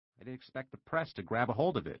I didn't expect the press to grab a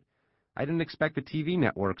hold of it. I didn't expect the TV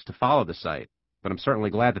networks to follow the site, but I'm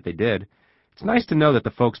certainly glad that they did. It's nice to know that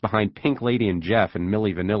the folks behind Pink Lady and Jeff and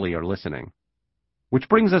Milli Vanilli are listening. Which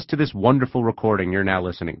brings us to this wonderful recording you're now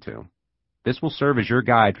listening to. This will serve as your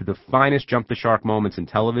guide through the finest Jump the Shark moments in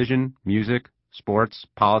television, music, sports,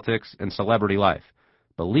 politics, and celebrity life.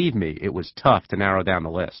 Believe me, it was tough to narrow down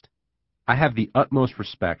the list. I have the utmost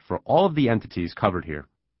respect for all of the entities covered here.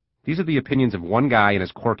 These are the opinions of one guy and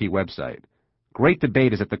his quirky website. Great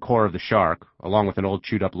debate is at the core of the Shark, along with an old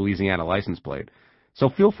chewed-up Louisiana license plate. So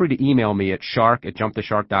feel free to email me at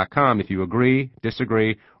shark@jumptheshark.com if you agree,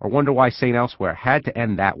 disagree, or wonder why St. Elsewhere had to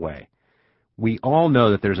end that way. We all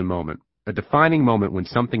know that there's a moment, a defining moment when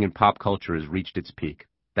something in pop culture has reached its peak.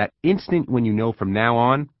 That instant when you know from now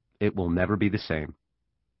on, it will never be the same.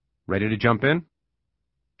 Ready to jump in?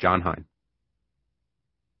 John Hein.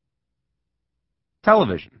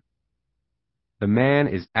 Television. The man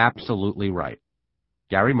is absolutely right.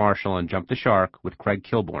 Gary Marshall on Jump the Shark with Craig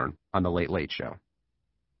Kilborn on The Late Late Show.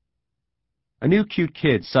 A new cute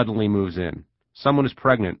kid suddenly moves in. Someone is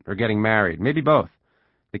pregnant or getting married, maybe both.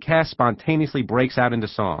 The cast spontaneously breaks out into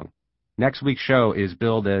song. Next week's show is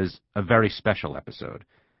billed as a very special episode.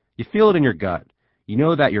 You feel it in your gut. You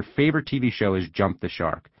know that your favorite TV show is Jump the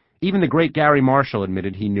Shark. Even the great Gary Marshall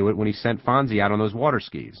admitted he knew it when he sent Fonzie out on those water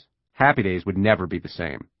skis. Happy Days would never be the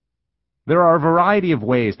same. There are a variety of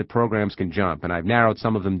ways that programs can jump, and I've narrowed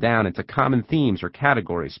some of them down into common themes or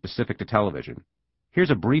categories specific to television.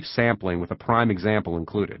 Here's a brief sampling with a prime example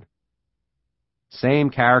included.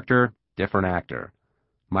 Same character, different actor.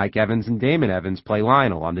 Mike Evans and Damon Evans play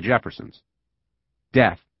Lionel on The Jeffersons.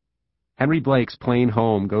 Death. Henry Blake's plain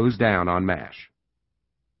home goes down on MASH.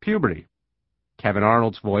 Puberty. Kevin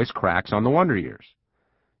Arnold's voice cracks on The Wonder Years.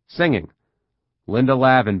 Singing. Linda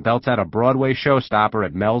Lavin belts out a Broadway showstopper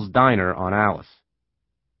at Mel's Diner on Alice.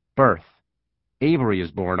 Birth. Avery is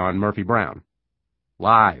born on Murphy Brown.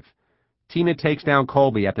 Live. Tina takes down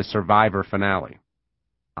Colby at the Survivor finale.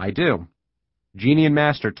 I Do. Jeannie and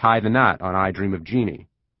Master tie the knot on I Dream of Jeannie.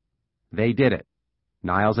 They Did It.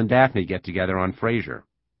 Niles and Daphne get together on Frasier.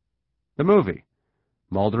 The Movie.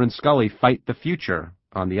 Mulder and Scully fight the future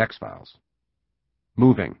on The X-Files.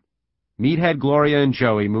 Moving. Meathead Gloria and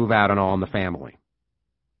Joey move out on All in the Family.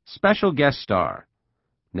 Special guest star.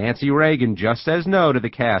 Nancy Reagan just says no to the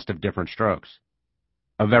cast of Different Strokes.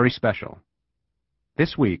 A Very Special.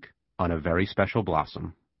 This week on A Very Special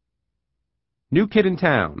Blossom. New kid in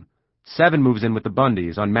town. Seven moves in with the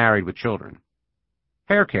Bundys on Married with Children.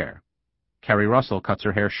 Hair care. Kerry Russell cuts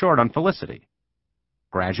her hair short on Felicity.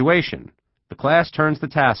 Graduation. The class turns the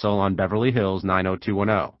tassel on Beverly Hills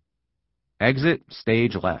 90210. Exit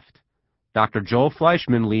stage left. Dr. Joel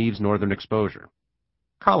Fleischman leaves Northern Exposure.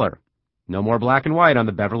 Color. No more black and white on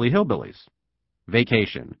the Beverly Hillbillies.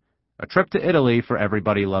 Vacation. A trip to Italy for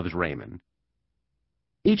Everybody Loves Raymond.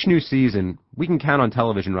 Each new season, we can count on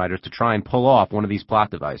television writers to try and pull off one of these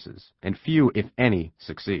plot devices, and few, if any,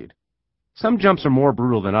 succeed. Some jumps are more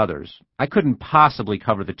brutal than others. I couldn't possibly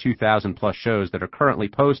cover the 2,000-plus shows that are currently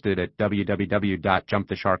posted at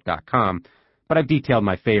www.jumptheshark.com, but I've detailed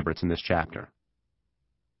my favorites in this chapter.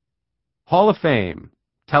 Hall of Fame,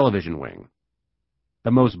 Television Wing.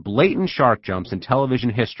 The most blatant shark jumps in television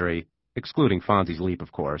history, excluding Fonzie's leap,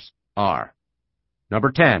 of course, are: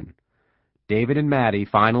 Number 10, David and Maddie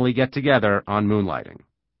finally get together on Moonlighting.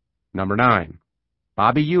 Number 9,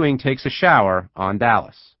 Bobby Ewing takes a shower on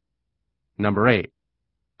Dallas. Number 8,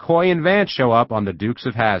 Coy and Vance show up on The Dukes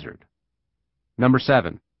of Hazzard. Number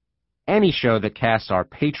 7, any show that casts our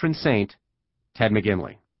patron saint, Ted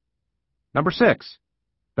McGinley. Number 6,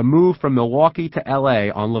 the move from Milwaukee to L.A.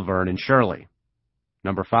 on Laverne and Shirley.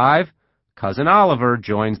 Number 5, Cousin Oliver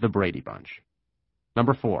joins the Brady Bunch.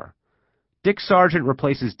 Number 4, Dick Sargent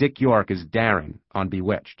replaces Dick York as Darren on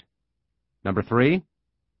Bewitched. Number 3,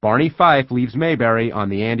 Barney Fife leaves Mayberry on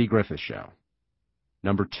The Andy Griffith Show.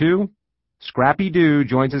 Number 2, Scrappy Doo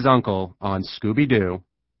joins his uncle on Scooby-Doo.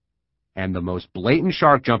 And the most blatant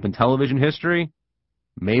shark jump in television history,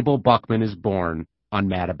 Mabel Buckman is born on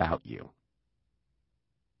Mad About You.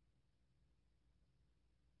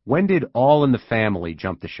 When did All in the Family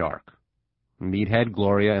jump the shark? Meathead,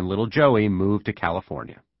 Gloria, and little Joey moved to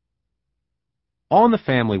California. All in the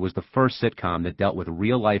Family was the first sitcom that dealt with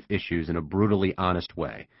real-life issues in a brutally honest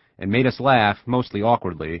way, and made us laugh, mostly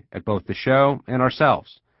awkwardly, at both the show and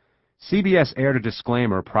ourselves. CBS aired a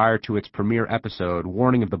disclaimer prior to its premiere episode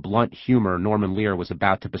warning of the blunt humor Norman Lear was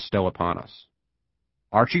about to bestow upon us.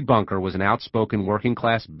 Archie Bunker was an outspoken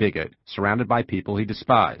working-class bigot surrounded by people he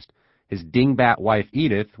despised. His dingbat wife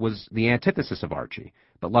Edith was the antithesis of Archie,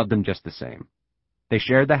 but loved him just the same. They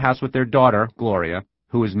shared the house with their daughter, Gloria,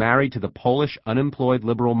 who was married to the Polish unemployed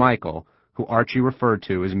liberal Michael, who Archie referred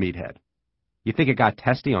to as Meathead. You think it got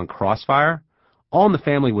testy on Crossfire? All in the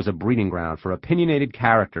Family was a breeding ground for opinionated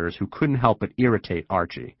characters who couldn't help but irritate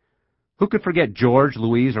Archie. Who could forget George,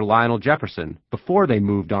 Louise, or Lionel Jefferson before they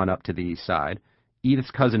moved on up to the East Side?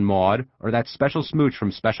 Edith's cousin Maude, or that special smooch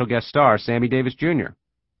from special guest star Sammy Davis Jr.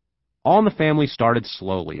 All in the Family started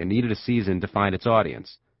slowly and needed a season to find its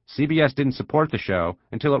audience. CBS didn't support the show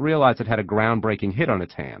until it realized it had a groundbreaking hit on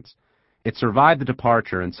its hands. It survived the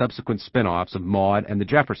departure and subsequent spin-offs of Maude and the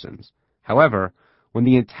Jeffersons. However, when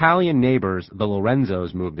the Italian neighbors, the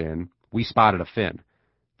Lorenzos, moved in, we spotted a fin.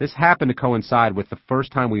 This happened to coincide with the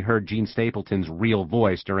first time we heard Gene Stapleton's real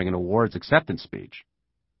voice during an awards acceptance speech.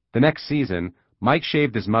 The next season, Mike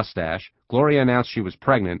shaved his mustache, Gloria announced she was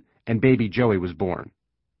pregnant, and baby Joey was born.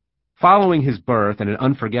 Following his birth and an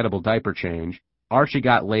unforgettable diaper change, Archie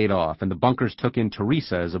got laid off and the Bunkers took in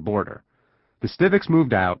Teresa as a boarder. The Stivicks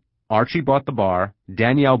moved out, Archie bought the bar,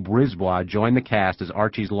 Danielle Brisbois joined the cast as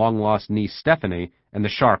Archie's long-lost niece Stephanie, and the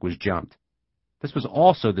shark was jumped. This was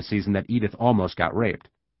also the season that Edith almost got raped.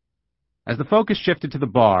 As the focus shifted to the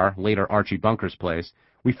bar, later Archie Bunker's place,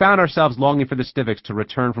 we found ourselves longing for the Stivicks to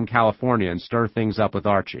return from California and stir things up with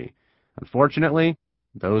Archie. Unfortunately,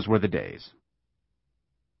 those were the days.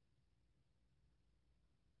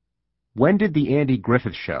 When did the Andy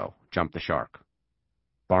Griffith Show jump the shark?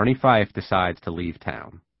 Barney Fife decides to leave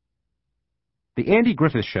town. The Andy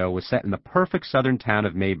Griffith Show was set in the perfect southern town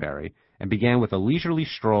of Mayberry and began with a leisurely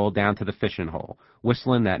stroll down to the fishing hole,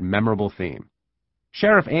 whistling that memorable theme.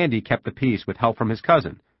 Sheriff Andy kept the peace with help from his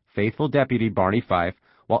cousin, faithful deputy Barney Fife,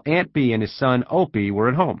 while Aunt Bee and his son Opie were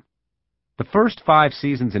at home. The first 5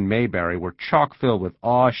 seasons in Mayberry were chock-filled with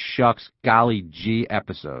aw shucks golly gee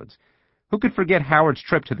episodes. Who could forget Howard's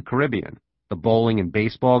trip to the Caribbean, the bowling and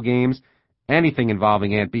baseball games, anything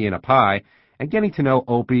involving Aunt Bee and a pie, and getting to know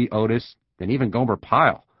Opie, Otis, and even Gomer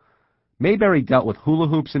Pyle. Mayberry dealt with hula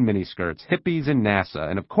hoops and miniskirts, hippies and NASA,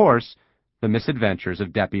 and of course, the misadventures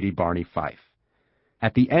of Deputy Barney Fife.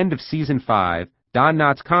 At the end of Season 5, Don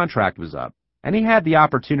Knotts' contract was up, and he had the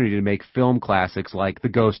opportunity to make film classics like The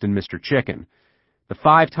Ghost and Mr. Chicken. The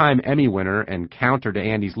 5-time Emmy winner and counter to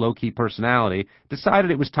Andy's low-key personality decided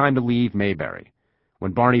it was time to leave Mayberry.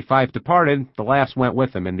 When Barney Fife departed, the laughs went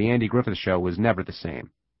with him, and the Andy Griffith Show was never the same.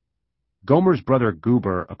 Gomer's brother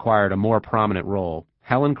Goober acquired a more prominent role,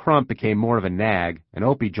 Helen Crump became more of a nag, and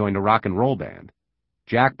Opie joined a rock and roll band.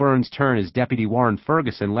 Jack Burns' turn as Deputy Warren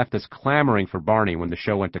Ferguson left us clamoring for Barney when the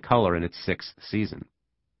show went to color in its 6th season.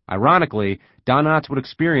 Ironically, Don Knotts would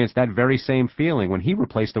experience that very same feeling when he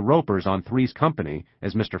replaced the Ropers on Three's Company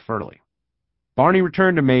as Mr. Furley. Barney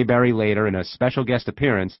returned to Mayberry later in a special guest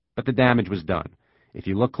appearance, but the damage was done. If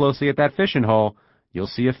you look closely at that fishing hole, you'll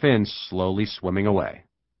see a fin slowly swimming away.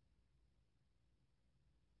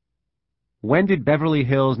 When did Beverly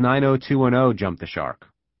Hills 90210 jump the shark?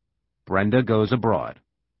 Brenda Goes Abroad.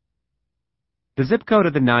 The zip code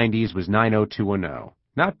of the 90s was 90210.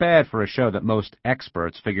 Not bad for a show that most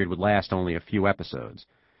experts figured would last only a few episodes.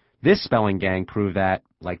 This spelling gang proved that,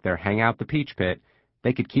 like their Hangout the Peach Pit,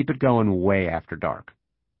 they could keep it going way after dark.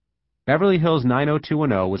 Beverly Hills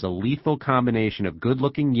 90210 was a lethal combination of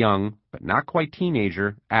good-looking young, but not quite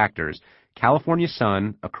teenager, actors, California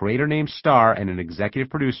Sun, a creator named Star, and an executive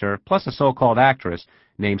producer, plus a so-called actress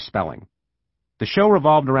named Spelling. The show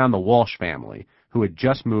revolved around the Walsh family, who had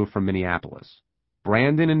just moved from Minneapolis.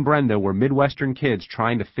 Brandon and Brenda were Midwestern kids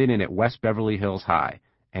trying to fit in at West Beverly Hills High,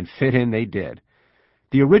 and fit in they did.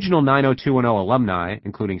 The original 90210 alumni,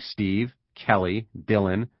 including Steve, Kelly,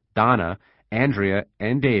 Dylan, Donna, Andrea,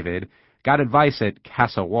 and David, got advice at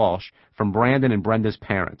Casa Walsh from Brandon and Brenda's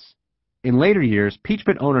parents. In later years, Peach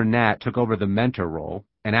Pit owner Nat took over the mentor role,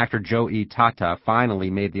 and actor Joe E. Tata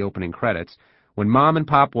finally made the opening credits when Mom and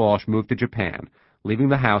Pop Walsh moved to Japan, leaving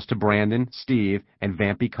the house to Brandon, Steve, and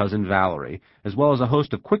vampy cousin Valerie, as well as a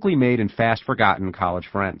host of quickly made and fast-forgotten college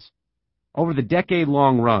friends. Over the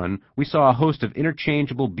decade-long run, we saw a host of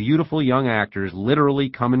interchangeable, beautiful young actors literally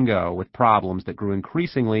come and go with problems that grew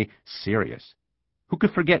increasingly serious. Who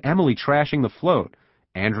could forget Emily trashing the float,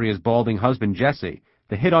 Andrea's balding husband Jesse,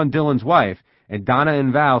 the hit on Dylan's wife, and Donna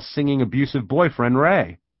and Val singing abusive boyfriend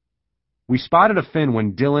Ray? We spotted a fin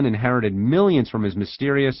when Dylan inherited millions from his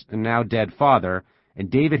mysterious and now dead father, and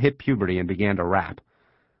David hit puberty and began to rap.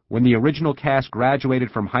 When the original cast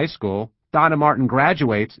graduated from high school, Donna Martin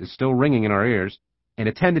Graduates is still ringing in our ears, and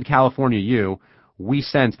attended California U, we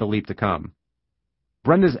sensed the leap to come.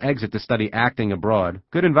 Brenda's exit to study acting abroad,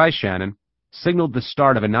 good advice, Shannon, signaled the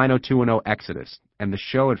start of a 90210 exodus, and the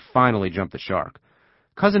show had finally jumped the shark.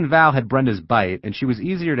 Cousin Val had Brenda's bite, and she was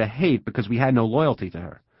easier to hate because we had no loyalty to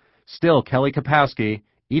her. Still, Kelly Kapowski,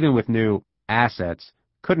 even with new assets,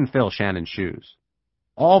 couldn't fill Shannon's shoes.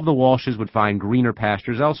 All of the Walshes would find greener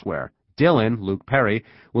pastures elsewhere. Dylan, Luke Perry,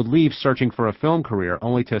 would leave searching for a film career,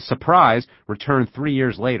 only to, surprise, return 3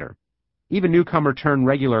 years later. Even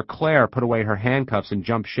newcomer-turned-regular Claire put away her handcuffs and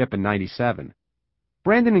jumped ship in '97.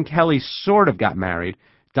 Brandon and Kelly sort of got married.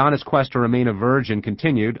 Donna's quest to remain a virgin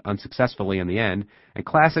continued, unsuccessfully in the end, and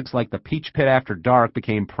classics like The Peach Pit After Dark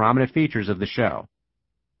became prominent features of the show.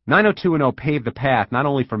 90210 paved the path not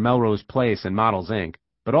only for Melrose Place and Models, Inc.,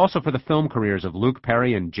 but also for the film careers of Luke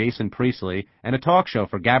Perry and Jason Priestley, and a talk show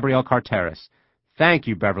for Gabrielle Carteris. Thank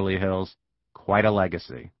you, Beverly Hills. Quite a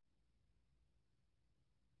legacy.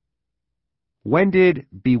 When did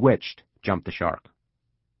Bewitched jump the shark?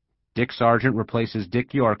 Dick Sargent replaces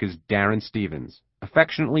Dick York as Darren Stevens,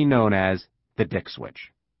 affectionately known as the Dick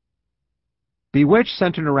Switch. Bewitched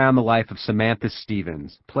centered around the life of Samantha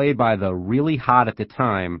Stevens, played by the really hot at the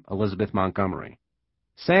time Elizabeth Montgomery.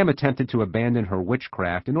 Sam attempted to abandon her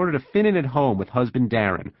witchcraft in order to fit in at home with husband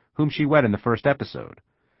Darren, whom she wed in the first episode.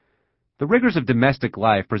 The rigors of domestic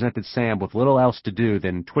life presented Sam with little else to do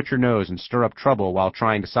than twitch her nose and stir up trouble while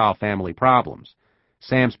trying to solve family problems.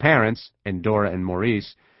 Sam's parents, Endora and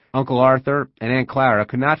Maurice, Uncle Arthur, and Aunt Clara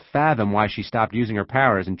could not fathom why she stopped using her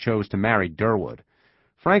powers and chose to marry Durwood.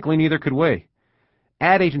 Frankly, neither could we.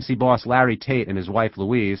 Ad agency boss Larry Tate and his wife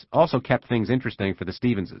Louise also kept things interesting for the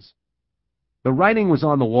Stevenses. The writing was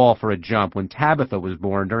on the wall for a jump when Tabitha was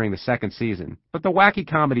born during the second season, but the wacky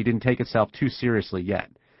comedy didn't take itself too seriously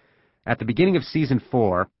yet. At the beginning of season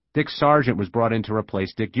 4, Dick Sargent was brought in to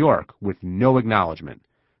replace Dick York, with no acknowledgement.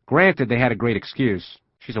 Granted, they had a great excuse.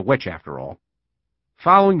 She's a witch, after all.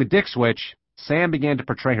 Following the Dick Switch, Sam began to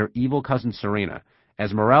portray her evil cousin Serena.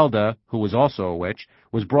 Esmeralda, who was also a witch,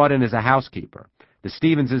 was brought in as a housekeeper. The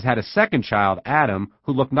Stevenses had a second child, Adam,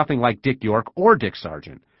 who looked nothing like Dick York or Dick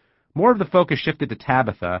Sargent. More of the focus shifted to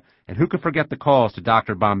Tabitha, and who could forget the calls to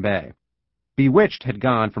Dr. Bombay. Bewitched had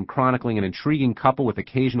gone from chronicling an intriguing couple with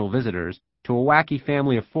occasional visitors to a wacky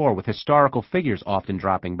family of 4 with historical figures often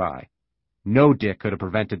dropping by. No Dick could have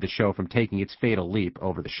prevented the show from taking its fatal leap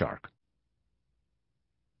over the shark.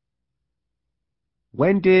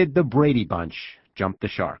 When did the Brady Bunch jump the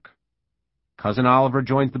shark? Cousin Oliver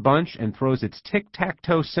joins the bunch and throws its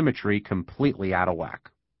tic-tac-toe symmetry completely out of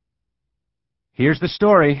whack. Here's the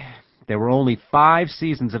story. There were only 5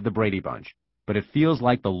 seasons of the Brady Bunch, but it feels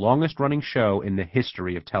like the longest-running show in the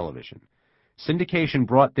history of television. Syndication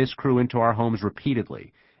brought this crew into our homes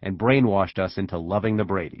repeatedly and brainwashed us into loving the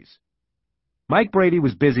Bradys. Mike Brady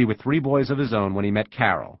was busy with 3 boys of his own when he met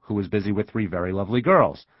Carol, who was busy with 3 very lovely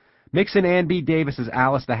girls. Mix in Ann B. Davis's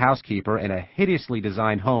Alice the housekeeper and a hideously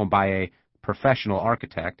designed home by a professional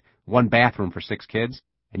architect, 1 bathroom for 6 kids,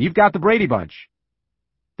 and you've got the Brady Bunch.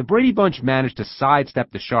 The Brady Bunch managed to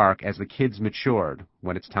sidestep the shark as the kids matured,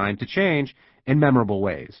 when it's time to change, in memorable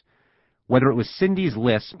ways. Whether it was Cindy's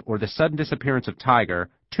lisp or the sudden disappearance of Tiger,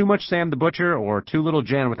 Too Much Sam the Butcher, or Too Little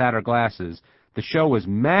Jan without her glasses, the show was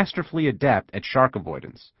masterfully adept at shark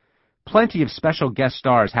avoidance. Plenty of special guest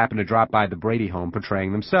stars happened to drop by the Brady home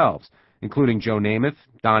portraying themselves, including Joe Namath,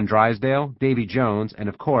 Don Drysdale, Davy Jones, and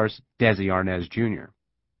of course, Desi Arnaz Jr.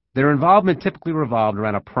 Their involvement typically revolved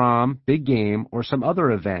around a prom, big game, or some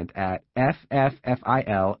other event at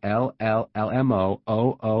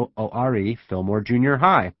FFFILLLMOOORE Fillmore Junior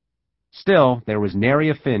High. Still, there was nary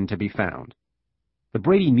a fin to be found. The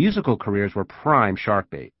Brady musical careers were prime shark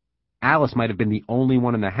bait. Alice might have been the only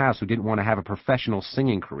one in the house who didn't want to have a professional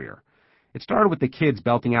singing career. It started with the kids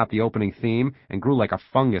belting out the opening theme and grew like a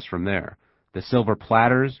fungus from there. The Silver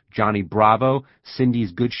Platters, Johnny Bravo,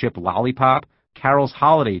 Cindy's Good Ship Lollipop, Carol's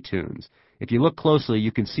holiday tunes. If you look closely,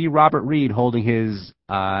 you can see Robert Reed holding his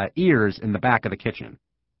ears in the back of the kitchen.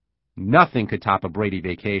 Nothing could top a Brady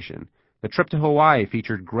vacation. The trip to Hawaii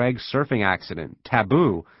featured Greg's surfing accident,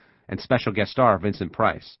 Taboo, and special guest star Vincent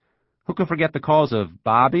Price. Who could forget the calls of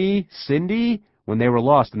Bobby, Cindy, when they were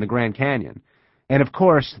lost in the Grand Canyon? And of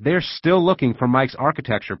course, they're still looking for Mike's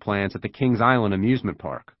architecture plans at the Kings Island amusement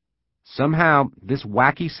park. Somehow, this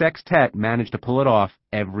wacky sextet managed to pull it off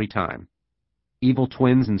every time. Evil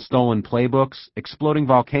twins and stolen playbooks, exploding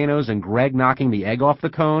volcanoes, and Greg knocking the egg off the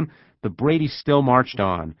cone, the Bradys still marched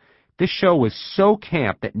on. This show was so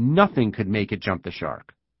camp that nothing could make it jump the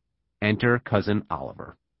shark. Enter Cousin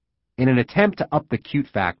Oliver. In an attempt to up the cute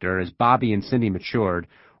factor as Bobby and Cindy matured,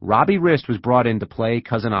 Robbie Rist was brought in to play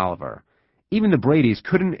Cousin Oliver. Even the Bradys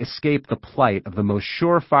couldn't escape the plight of the most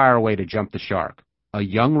surefire way to jump the shark, a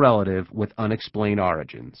young relative with unexplained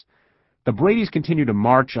origins. The Bradys continue to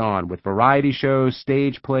march on with variety shows,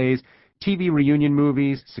 stage plays, TV reunion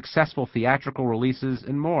movies, successful theatrical releases,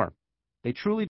 and more. They truly